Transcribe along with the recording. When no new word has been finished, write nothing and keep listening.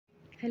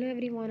Hello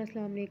everyone,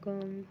 Assalamu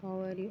alaikum. How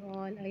are you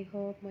all? I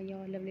hope my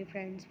all lovely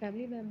friends,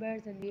 family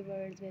members, and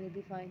viewers will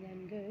be fine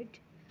and good.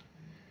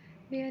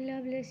 May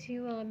Allah bless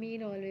you.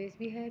 Ameen. Always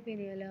be happy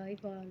in your life.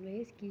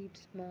 Always keep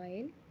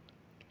smile.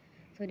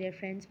 So, dear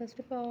friends, first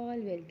of all,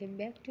 welcome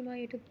back to my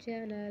YouTube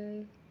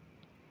channel,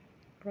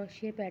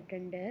 Crochet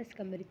Pattern Desk.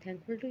 I'm very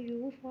thankful to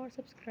you for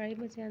subscribing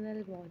my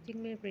channel,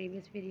 watching my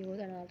previous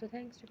videos, and also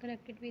thanks to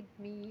connected with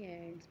me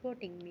and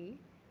supporting me.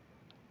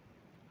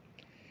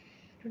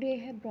 Today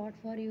I have brought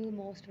for you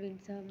most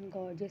winsome,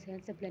 gorgeous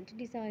and splendid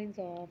designs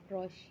of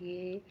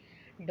crochet,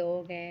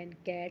 dog and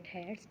cat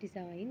hats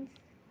designs.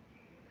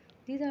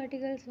 These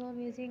articles are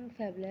amazing,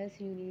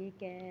 fabulous,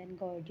 unique and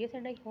gorgeous,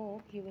 and I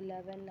hope you will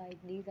love and like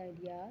these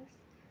ideas.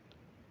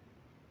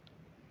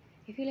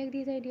 If you like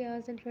these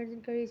ideas, then friends,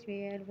 encourage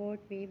me and vote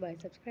me by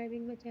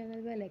subscribing my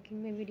channel, by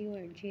liking my video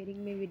and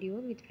sharing my video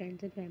with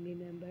friends and family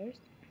members.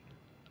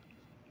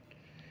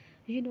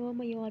 You know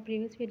my all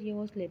previous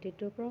videos related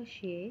to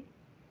crochet.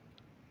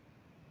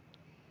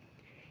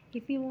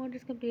 If you want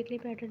this completely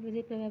pattern,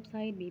 visit my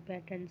website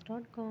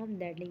bpatterns.com.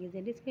 That link is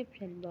in the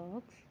description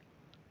box.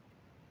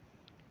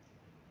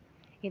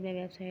 In my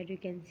website you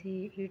can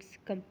see its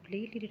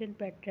completely written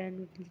pattern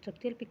with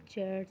instructional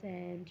pictures,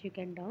 and you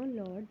can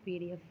download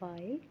PDF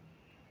file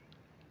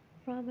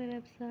from my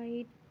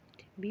website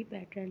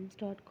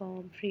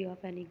bpatterns.com free of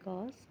any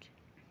cost.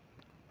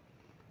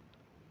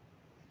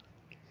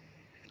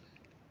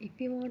 If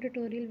you want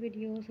tutorial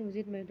videos,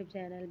 visit my YouTube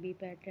channel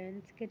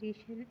bpatterns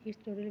creation. Its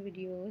tutorial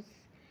videos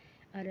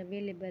are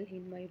available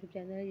in my YouTube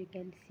channel. You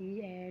can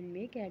see and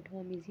make at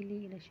home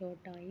easily in a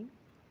short time.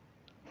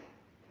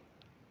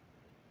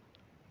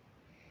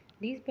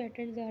 These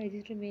patterns are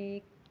easy to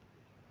make,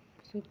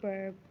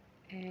 superb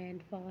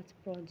and fast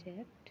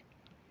project.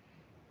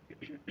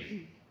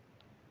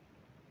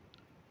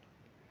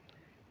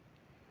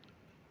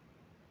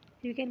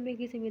 You can make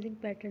these amazing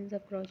patterns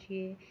of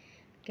crochet,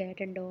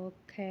 cat and dog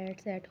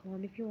hats at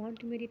home. If you want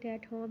to make it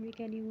at home, you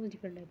can use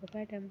different type of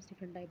items,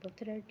 different type of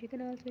thread. You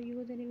can also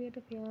use any weight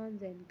of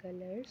yarns and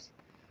colors.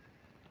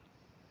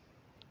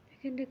 You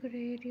can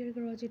decorate your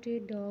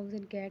crocheted dogs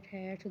and cat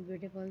hats with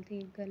beautiful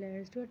theme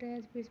colors to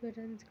attach piece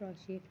buttons,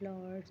 crochet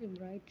flowers,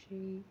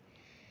 embroidery,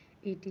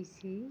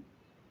 etc.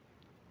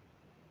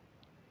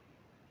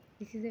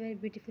 This is a very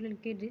beautiful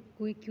and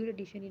cute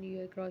addition in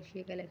your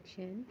crochet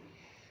collection.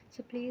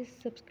 So please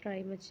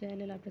subscribe my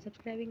channel. After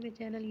subscribing my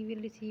channel, you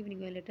will receive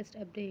new and latest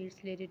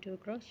updates related to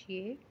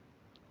crochet.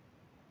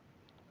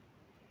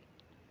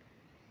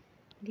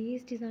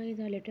 These designs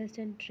are latest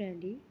and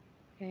trendy,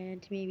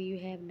 and maybe you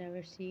have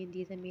never seen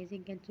these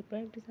amazing and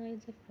superb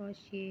designs of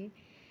crochet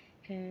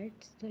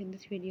hats. So in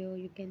this video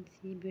you can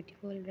see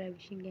beautiful,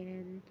 ravishing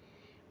and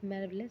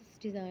marvelous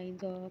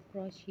designs of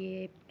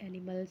crochet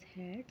animals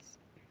hats.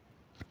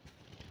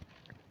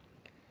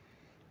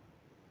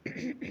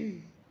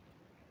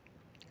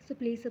 So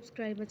please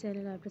subscribe my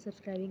channel. After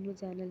subscribing my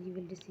channel, you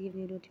will receive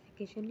new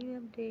notification, new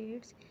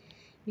updates.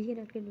 Be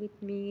connected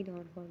with me.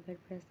 Don't forget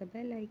press the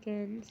bell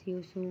icon. See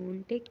you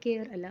soon. Take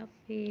care. Allah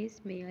Hafiz.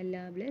 May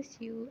Allah bless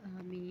you.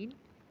 Ameen.